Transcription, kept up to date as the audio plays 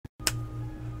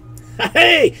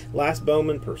Hey! Last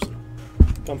Bowman person.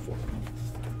 Come forward.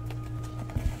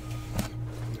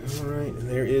 Alright,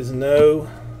 there is no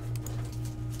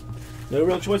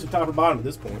real choice of top or bottom at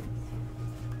this point.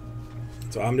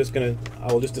 So I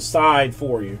will just decide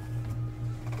for you.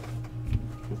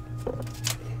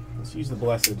 Let's use the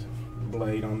blessed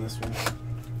blade on this one.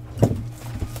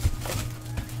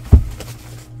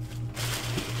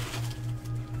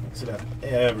 Mix it up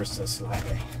ever so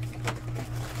slightly.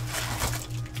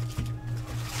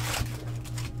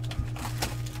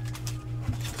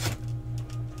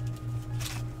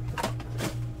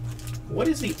 What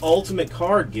is the ultimate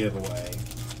card giveaway?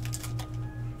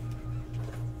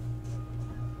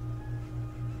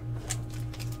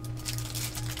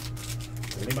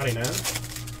 Anybody know? It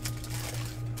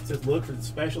says look for the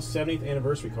special 70th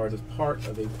anniversary cards as part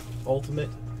of the ultimate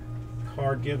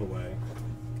card giveaway.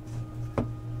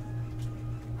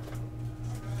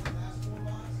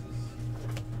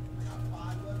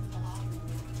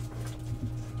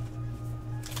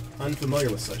 Unfamiliar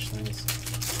with such things.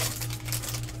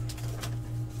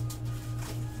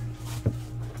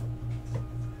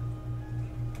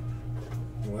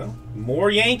 Well,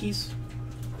 more Yankees.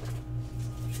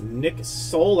 Nick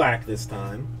Solak this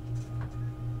time.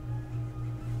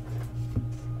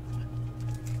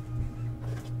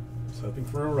 I was hoping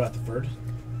for a Rutherford.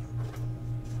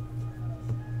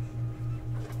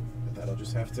 But that'll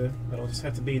just have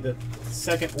to be the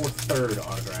second or third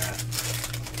autograph.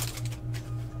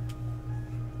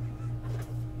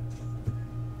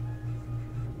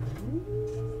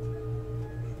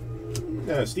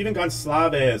 Steven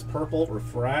Gonsalves, purple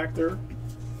refractor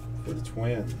for the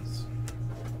Twins.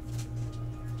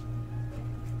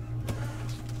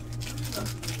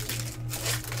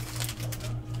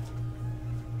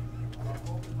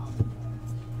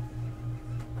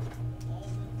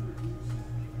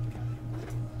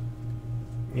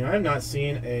 You know, I have not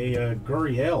seen a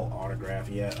Gurriel autograph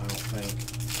yet, I don't think.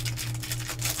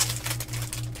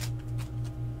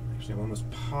 Actually, I'm almost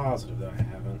positive that I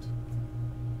haven't.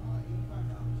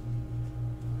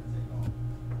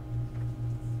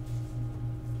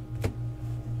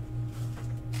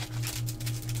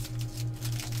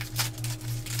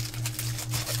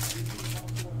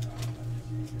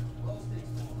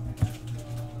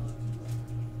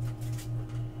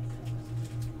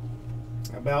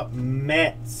 About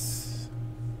Mets,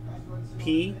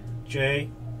 P.J.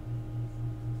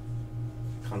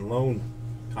 Conlon,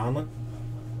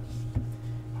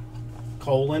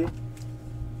 Colon.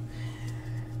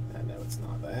 I know it's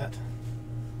not that.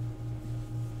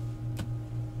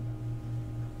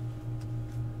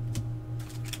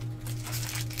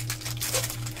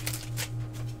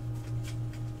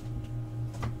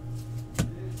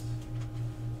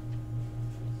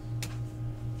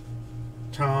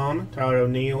 Tyler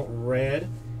O'Neill, red.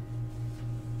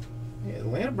 Yeah,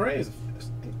 Atlanta Braves,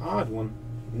 an odd one.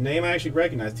 Name I actually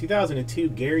recognize. 2002,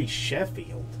 Gary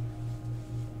Sheffield.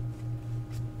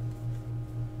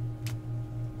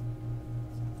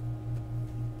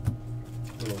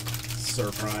 A little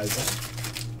surprising.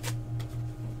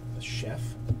 The chef.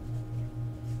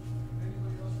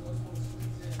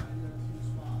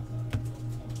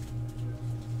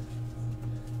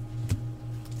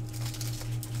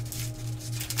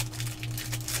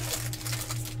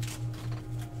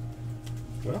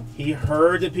 Well, he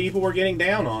heard that people were getting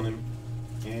down on him,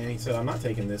 and he said, I'm not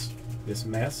taking this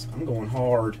mess. I'm going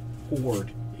hard,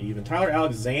 even. Tyler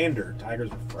Alexander, Tigers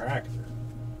refractor.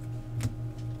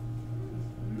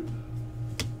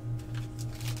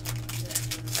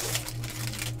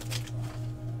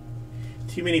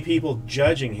 Too many people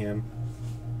judging him.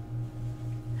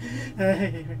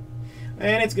 And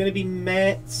it's going to be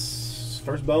Mets.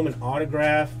 First Bowman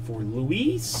autograph for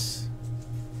Luis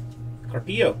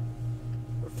Carpio.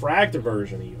 Refractor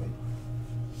version, even.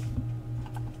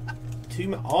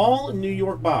 All New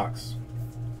York box.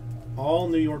 All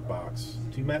New York box.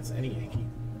 2 Mets and a Yankee.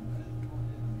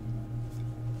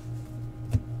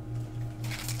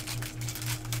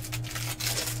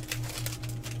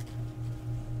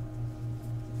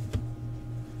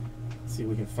 Let's see if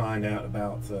we can find out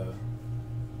about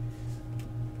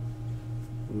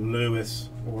Lewis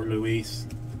or Luis,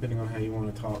 depending on how you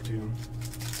want to talk to him.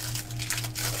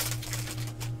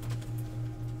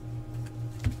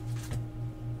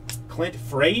 Clint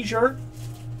Frazier,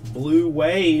 Blue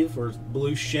Wave or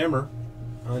Blue Shimmer,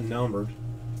 unnumbered.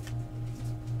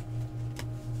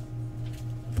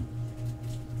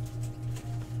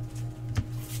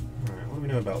 All right, what do we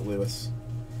know about Lewis?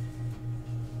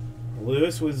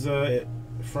 Lewis was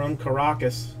from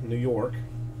Caracas, New York.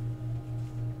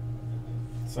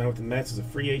 Signed with the Mets as a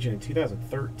free agent in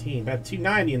 2013. About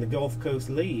 290 in the Gulf Coast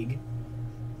League.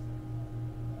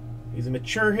 He's a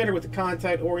mature hitter with a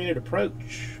contact-oriented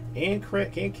approach. And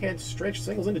can stretch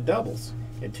singles into doubles.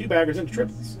 And two baggers into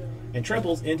triples. And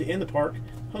triples into in-the-park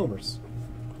homers.